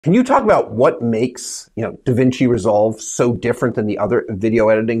Can you talk about what makes, DaVinci Resolve so different than the other video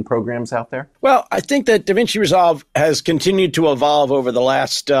editing programs out there? Well, I think that DaVinci Resolve has continued to evolve over the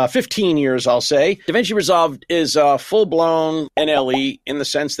last 15 years, I'll say. DaVinci Resolve is a full-blown NLE in the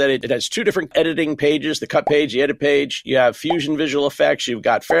sense that it has two different editing pages, the cut page, the edit page. You have Fusion visual effects, you've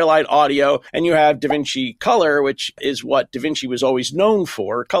got Fairlight audio, and you have DaVinci Color, which is what DaVinci was always known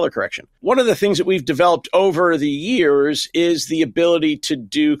for, color correction. One of the things that we've developed over the years is the ability to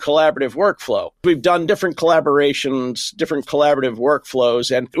do collaborative workflow. We've done different collaborations, different collaborative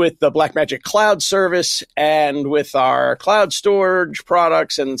workflows, and with the Blackmagic Cloud service and with our cloud storage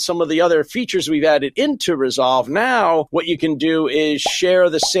products and some of the other features we've added into Resolve, now what you can do is share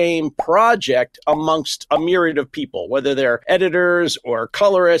the same project amongst a myriad of people, whether they're editors or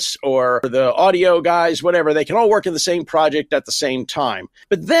colorists or the audio guys, whatever. They can all work in the same project at the same time.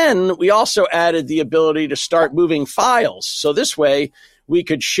 But then we also added the ability to start moving files. So this way, we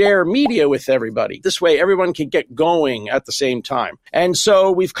could share media with everybody. This way, everyone can get going at the same time. And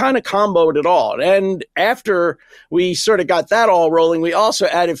so we've kind of comboed it all. And after we sort of got that all rolling, we also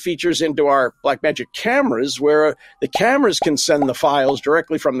added features into our Blackmagic cameras where the cameras can send the files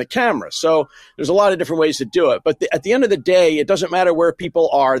directly from the camera. So there's a lot of different ways to do it. But at the end of the day, it doesn't matter where people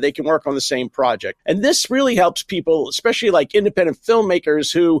are. They can work on the same project. And this really helps people, especially like independent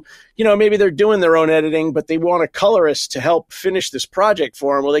filmmakers who, maybe they're doing their own editing, but they want a colorist to help finish this project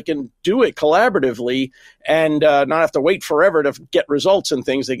for them. Well, they can do it collaboratively and not have to wait forever to get results and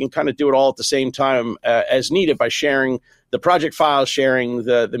things. They can kind of do it all at the same time as needed by sharing the project files, sharing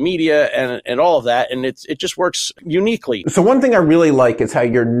the media and all of that. And it just works uniquely. So one thing I really like is how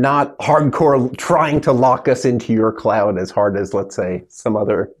you're not hardcore trying to lock us into your cloud as hard as, let's say, some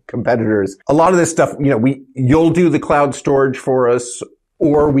other competitors. A lot of this stuff, you'll do the cloud storage for us,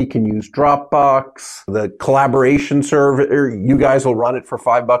 or we can use Dropbox, the collaboration server. You guys will run it for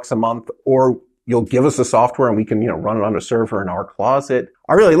 $5 a month, or you'll give us the software and we can, run it on a server in our closet.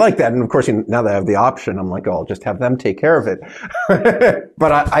 I really like that. And of course, now that I have the option, I'm like, I'll just have them take care of it.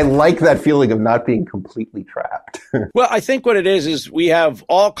 But I like that feeling of not being completely trapped. Well, I think what it is we have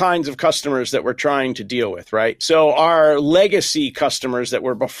all kinds of customers that we're trying to deal with, right? So our legacy customers that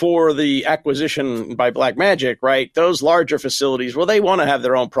were before the acquisition by Blackmagic, right? Those larger facilities, well, they want to have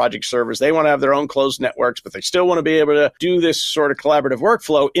their own project servers. They want to have their own closed networks, but they still want to be able to do this sort of collaborative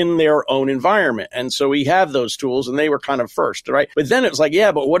workflow in their own environment. And so we have those tools and they were kind of first, right? But then it was like,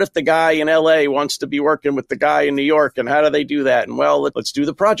 yeah, but what if the guy in LA wants to be working with the guy in New York, and how do they do that? And well, let's do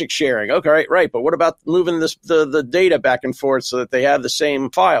the project sharing. Okay, right. But what about moving the data back and forth so that they have the same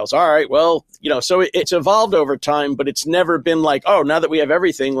files? All right, well, so it's evolved over time, but it's never been like, oh, now that we have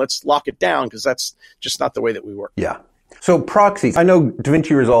everything, let's lock it down, because that's just not the way that we work. Yeah. So proxies, I know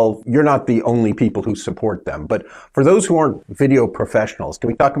DaVinci Resolve, you're not the only people who support them, but for those who aren't video professionals, can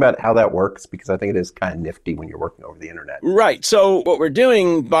we talk about how that works? Because I think it is kind of nifty when you're working over the internet. Right. So what we're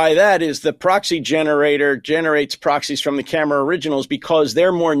doing by that is the proxy generator generates proxies from the camera originals because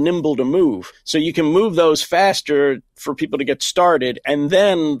they're more nimble to move. So you can move those faster for people to get started, and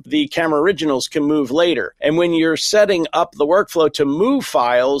then the camera originals can move later. And when you're setting up the workflow to move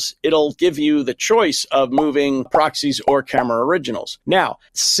files, it'll give you the choice of moving proxies or camera originals. Now,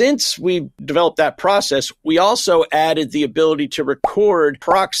 since we developed that process, we also added the ability to record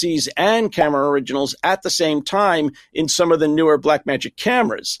proxies and camera originals at the same time in some of the newer Blackmagic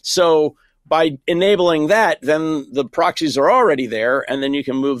cameras. So by enabling that, then the proxies are already there, and then you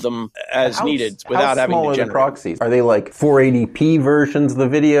can move them as needed without having to generate. How small are the proxies? Are they like 480p versions of the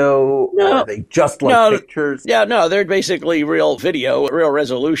video? No. Or are they just like pictures? Yeah, no, they're basically real video, real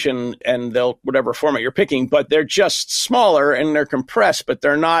resolution, and they'll whatever format you're picking, but they're just smaller and they're compressed, but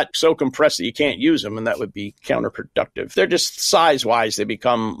they're not so compressed that you can't use them, and that would be counterproductive. They're just size-wise, they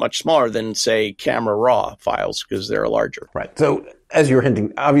become much smaller than, say, camera raw files because they're larger. Right. So as you were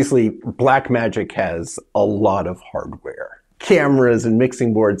hinting, obviously Blackmagic has a lot of hardware, cameras and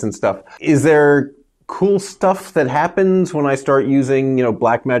mixing boards and stuff. Is there cool stuff that happens when I start using,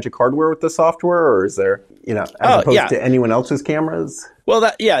 Blackmagic hardware with the software, or is there, as opposed to anyone else's cameras? Well,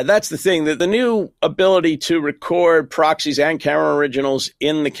 that's the thing. The new ability to record proxies and camera originals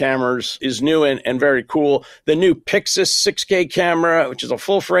in the cameras is new and very cool. The new Pixis 6K camera, which is a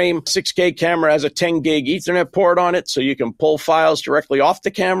full-frame 6K camera, has a 10 gig Ethernet port on it, so you can pull files directly off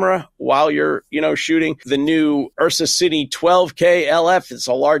the camera while you're, shooting. The new Ursa City 12K LF is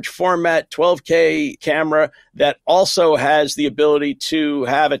a large format 12K camera that also has the ability to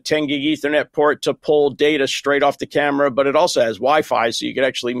have a 10 gig Ethernet port to pull data straight off the camera, but it also has Wi-Fi, so you can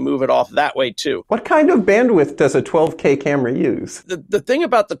actually move it off that way too. What kind of bandwidth does a 12K camera use? The thing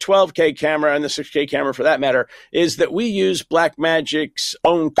about the 12K camera and the 6K camera for that matter is that we use Blackmagic's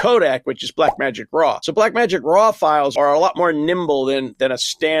own codec, which is Blackmagic RAW. So Blackmagic RAW files are a lot more nimble than a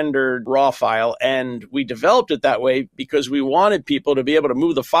standard RAW file, and we developed it that way because we wanted people to be able to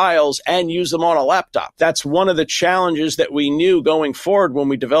move the files and use them on a laptop. That's one of the challenges that we knew going forward when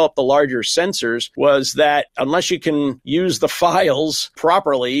we developed the larger sensors, was that unless you can use the files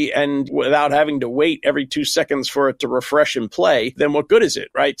properly and without having to wait every 2 seconds for it to refresh and play, then what good is it,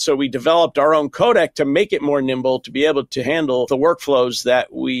 right? So we developed our own codec to make it more nimble, to be able to handle the workflows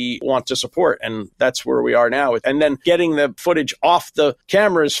that we want to support. And that's where we are now. And then getting the footage off the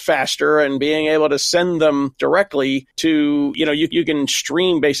cameras faster and being able to send them directly to, you can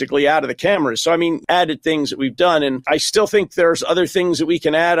stream basically out of the cameras. So, I mean, added things that we've done. And I still think there's other things that we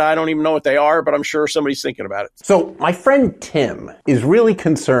can add. I don't even know what they are, but I'm sure somebody's thinking about it. So my friend Tim is really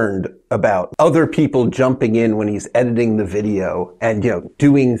concerned about other people jumping in when he's editing the video and,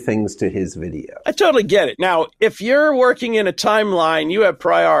 doing things to his video. I totally get it. Now, if you're working in a timeline, you have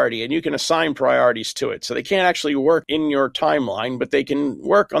priority and you can assign priorities to it. So they can't actually work in your timeline, but they can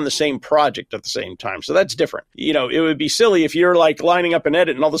work on the same project at the same time. So that's different. It would be silly if you're like lining up an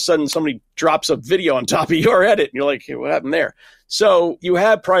edit and all of a sudden somebody drops a video on top of your edit and you're like, hey, what happened there? So you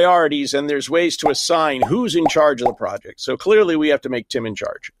have priorities and there's ways to assign who's in charge of the project. So clearly we have to make Tim in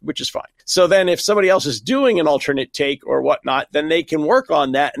charge, which is fine. So then if somebody else is doing an alternate take or whatnot, then they can work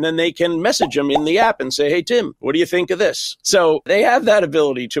on that and then they can message them in the app and say, hey, Tim, what do you think of this? So they have that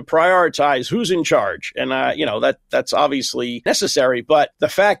ability to prioritize who's in charge. And, that's obviously necessary. But the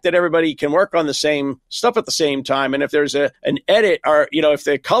fact that everybody can work on the same stuff at the same time, and if there's an edit or, if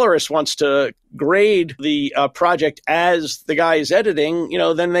the colorist wants to grade the project as the guy is editing,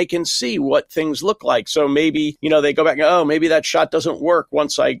 then they can see what things look like. So maybe, they go back and go, oh, maybe that shot doesn't work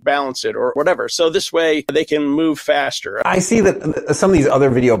once I balance it or whatever. So this way they can move faster. I see that some of these other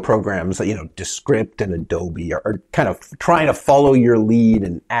video programs, Descript and Adobe are kind of trying to follow your lead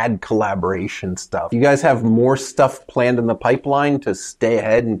and add collaboration stuff. You guys have more stuff planned in the pipeline to stay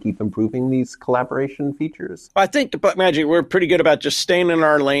ahead and keep improving these collaboration features? I think at Blackmagic, we're pretty good about just staying in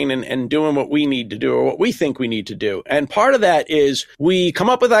our lane and doing what we need to do or what we think we need to do. And part of that is we come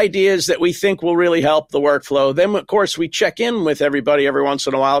up with ideas that we think will really help the workflow. Then, of course, we check in with everybody every once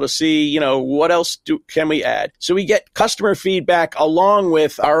in a while to see, what else can we add? So we get customer feedback along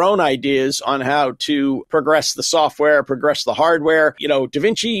with our own ideas on how to progress the software, progress the hardware.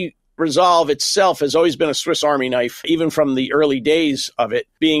 DaVinci Resolve itself has always been a Swiss Army knife, even from the early days of it,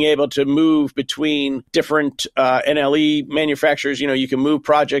 being able to move between different NLE manufacturers. You can move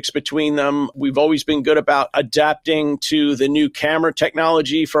projects between them. We've always been good about adapting to the new camera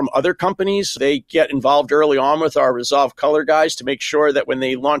technology from other companies. They get involved early on with our Resolve color guys to make sure that when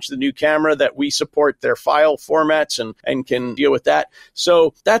they launch the new camera that we support their file formats and can deal with that.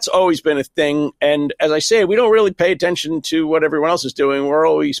 So that's always been a thing. And as I say, we don't really pay attention to what everyone else is doing. We're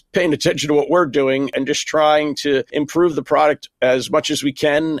always paying attention to what we're doing and just trying to improve the product as much as we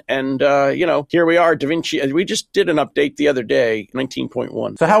can. And, here we are, DaVinci. We just did an update the other day,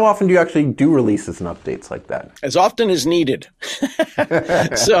 19.1. So how often do you actually do releases and updates like that? As often as needed.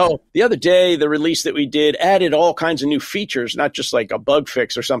 So the other day, the release that we did added all kinds of new features, not just like a bug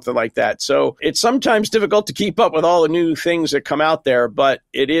fix or something like that. So it's sometimes difficult to keep up with all the new things that come out there, but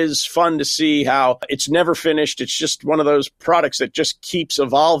it is fun to see how it's never finished. It's just one of those products that just keeps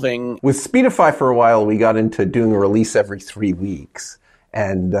evolving. With Speedify for a while, we got into doing a release every 3 weeks.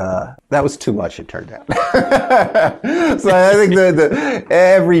 And that was too much, it turned out. So I think the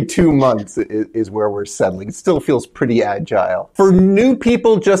every 2 months is where we're settling. It still feels pretty agile. For new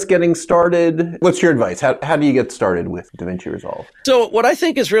people just getting started, what's your advice? How do you get started with DaVinci Resolve? So what I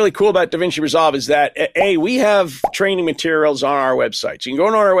think is really cool about DaVinci Resolve is that, we have training materials on our website. So you can go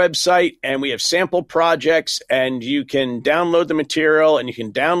on our website and we have sample projects and you can download the material and you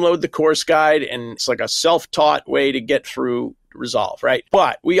can download the course guide, and it's like a self-taught way to get through Resolve, right?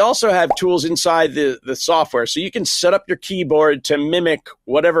 But we also have tools inside the software, so you can set up your keyboard to mimic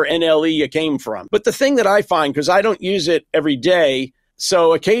whatever NLE you came from. But the thing that I find, because I don't use it every day,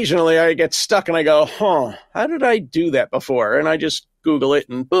 so occasionally I get stuck and I go, how did I do that before? And I just Google it,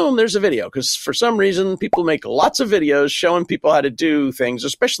 and boom, there's a video. Because for some reason, people make lots of videos showing people how to do things,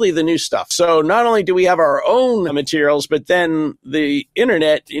 especially the new stuff. So not only do we have our own materials, but then the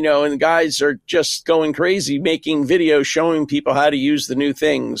internet, and the guys are just going crazy making videos showing people how to use the new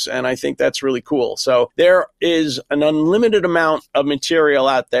things. And I think that's really cool. So there is an unlimited amount of material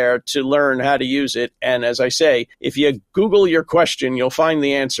out there to learn how to use it. And as I say, if you Google your question, you'll find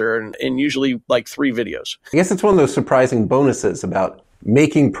the answer in usually like 3 videos. I guess it's one of those surprising bonuses about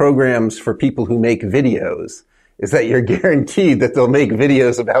making programs for people who make videos is that you're guaranteed that they'll make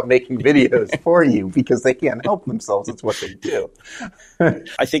videos about making videos for you because they can't help themselves. It's what they do.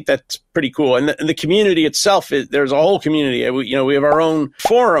 I think that's pretty cool. And the community itself, there's a whole community. We have our own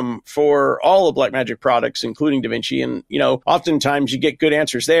forum for all the Blackmagic products, including DaVinci. And, oftentimes you get good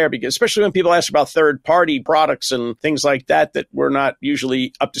answers there because especially when people ask about third-party products and things like that we're not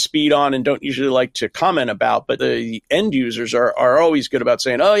usually up to speed on and don't usually like to comment about. But the end users are always good about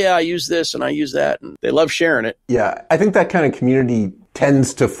saying, oh, yeah, I use this and I use that. And they love sharing it. Yeah, I think that kind of community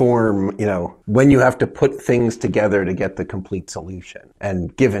tends to form, when you have to put things together to get the complete solution.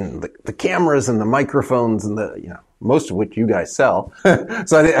 And given the cameras and the microphones and most of which you guys sell.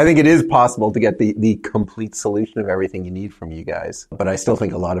 So I think it is possible to get the complete solution of everything you need from you guys. But I still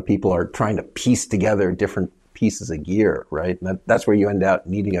think a lot of people are trying to piece together different pieces of gear, right? And that's where you end up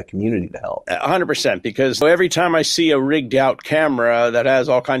needing a community to help. 100%, because every time I see a rigged out camera that has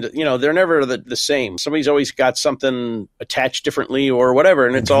all kinds of, they're never the same. Somebody's always got something attached differently or whatever,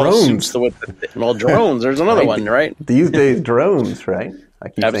 and it's drones. All drones. There's another one, right? These days, drones, right? I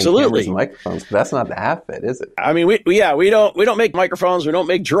keep Absolutely. saying cameras and microphones, but that's not the half of it, is it? I mean, we don't make microphones, we don't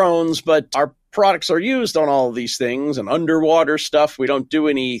make drones, but our products are used on all of these things and underwater stuff. We don't do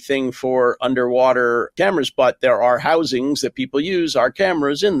anything for underwater cameras, but there are housings that people use our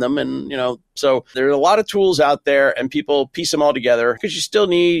cameras in them. And, so there are a lot of tools out there and people piece them all together because you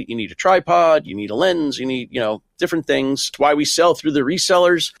need a tripod, you need a lens, you need, different things. It's why we sell through the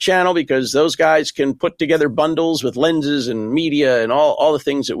resellers channel because those guys can put together bundles with lenses and media and all the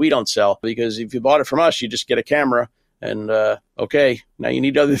things that we don't sell. Because if you bought it from us, you just get a camera. And, okay, now you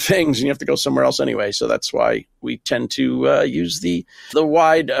need other things and you have to go somewhere else anyway. So that's why we tend to use the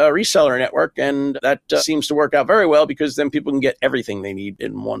wide reseller network. And that seems to work out very well because then people can get everything they need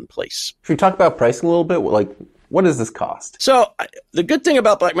in one place. Should we talk about pricing a little bit? Like, what does this cost? So the good thing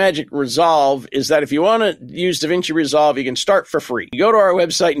about Blackmagic Resolve is that if you want to use DaVinci Resolve, you can start for free. You go to our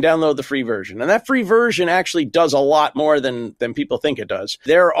website and download the free version. And that free version actually does a lot more than people think it does.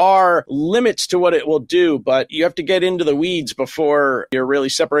 There are limits to what it will do, but you have to get into the weeds before you're really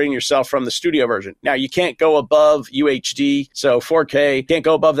separating yourself from the studio version. Now, you can't go above UHD, so 4K, can't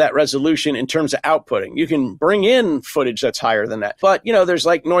go above that resolution in terms of outputting. You can bring in footage that's higher than that. But, there's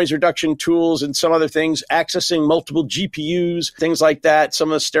like noise reduction tools and some other things, accessing multiple GPUs, things like that. Some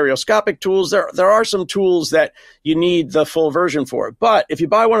of the stereoscopic tools, there are some tools that you need the full version for. But if you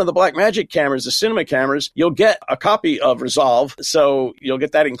buy one of the Blackmagic cameras, the cinema cameras, you'll get a copy of Resolve. So you'll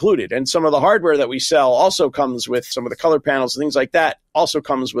get that included. And some of the hardware that we sell also comes with some of the color panels and things like that. Also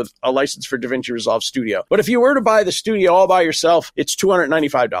comes with a license for DaVinci Resolve Studio. But if you were to buy the Studio all by yourself, it's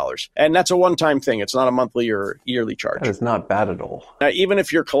 $295. And that's a one-time thing. It's not a monthly or yearly charge. That is not bad at all. Now, even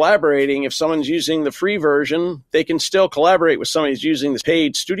if you're collaborating, if someone's using the free version, they can still collaborate with somebody who's using the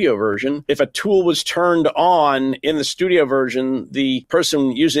paid Studio version. If a tool was turned on in the Studio version, the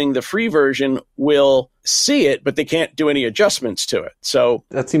person using the free version will see it, but they can't do any adjustments to it. So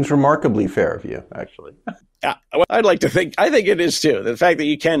that seems remarkably fair of you, actually. Yeah, I think it is too. The fact that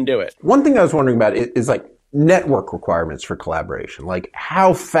you can do it. One thing I was wondering about is like network requirements for collaboration. Like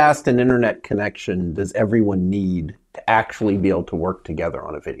how fast an internet connection does everyone need to actually be able to work together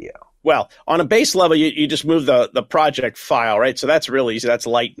on a video? Well, on a base level, you just move the project file, right? So that's really easy. That's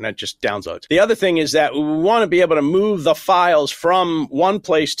light and that just downloads. The other thing is that we want to be able to move the files from one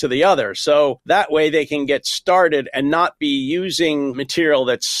place to the other. So that way they can get started and not be using material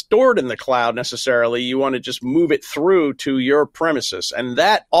that's stored in the cloud necessarily. You want to just move it through to your premises. And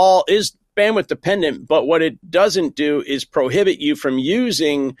that all is bandwidth dependent, but what it doesn't do is prohibit you from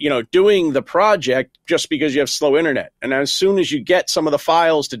using, doing the project just because you have slow internet. And as soon as you get some of the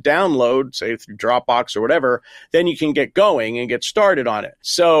files to download, say through Dropbox or whatever, then you can get going and get started on it.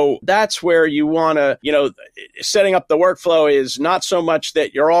 So that's where you want to, setting up the workflow is not so much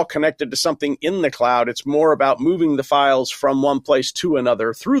that you're all connected to something in the cloud. It's more about moving the files from one place to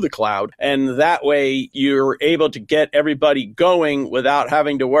another through the cloud. And that way you're able to get everybody going without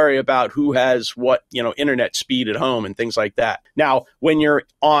having to worry about who has what, internet speed at home and things like that. Now, when you're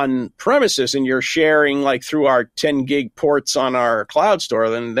on premises and you're sharing like through our 10 gig ports on our cloud store,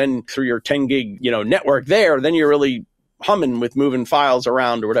 then through your 10 gig, network there, then you're really humming with moving files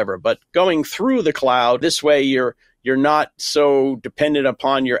around or whatever. But going through the cloud, this way you're not so dependent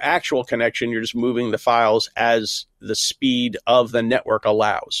upon your actual connection. You're just moving the files as the speed of the network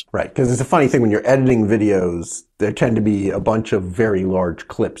allows. Right, because it's a funny thing when you're editing videos, there tend to be a bunch of very large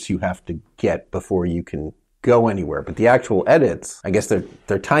clips you have to get before you can go anywhere. But the actual edits, I guess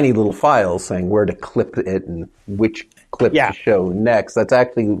they're tiny little files saying where to clip it and which clip to show next. That's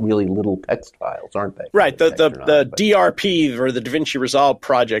actually really little text files, aren't they? Right. The DRP, or the DaVinci Resolve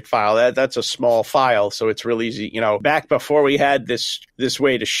project file, that's a small file, so it's real easy. You know, back before we had this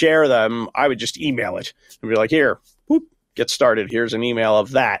way to share them, I would just email it and be like, here, whoop, get started. Here's an email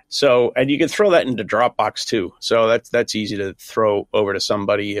of that. So, and you can throw that into Dropbox too. So that's easy to throw over to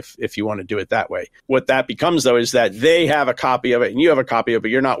somebody if you want to do it that way. What that becomes though is that they have a copy of it and you have a copy of it,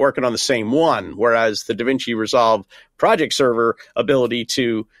 but you're not working on the same one. Whereas the DaVinci Resolve project server ability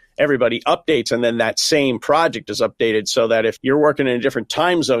to everybody updates, and then that same project is updated so that if you're working in a different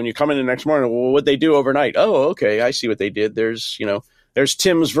time zone, you come in the next morning, well, what'd they do overnight? Oh, okay, I see what they did. There's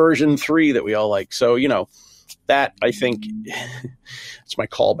Tim's version 3 that we all like. So, that, I think, it's my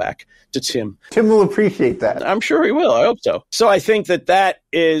callback to Tim. Tim will appreciate that. I'm sure he will. I hope so. So I think that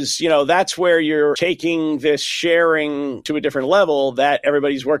is, that's where you're taking this sharing to a different level, that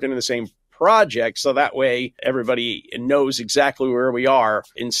everybody's working in the same project. So that way everybody knows exactly where we are,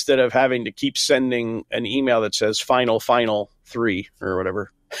 instead of having to keep sending an email that says final 3 or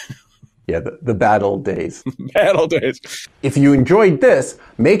whatever. Yeah, the bad old days. Bad old days. If you enjoyed this,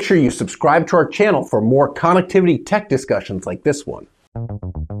 make sure you subscribe to our channel for more connectivity tech discussions like this one.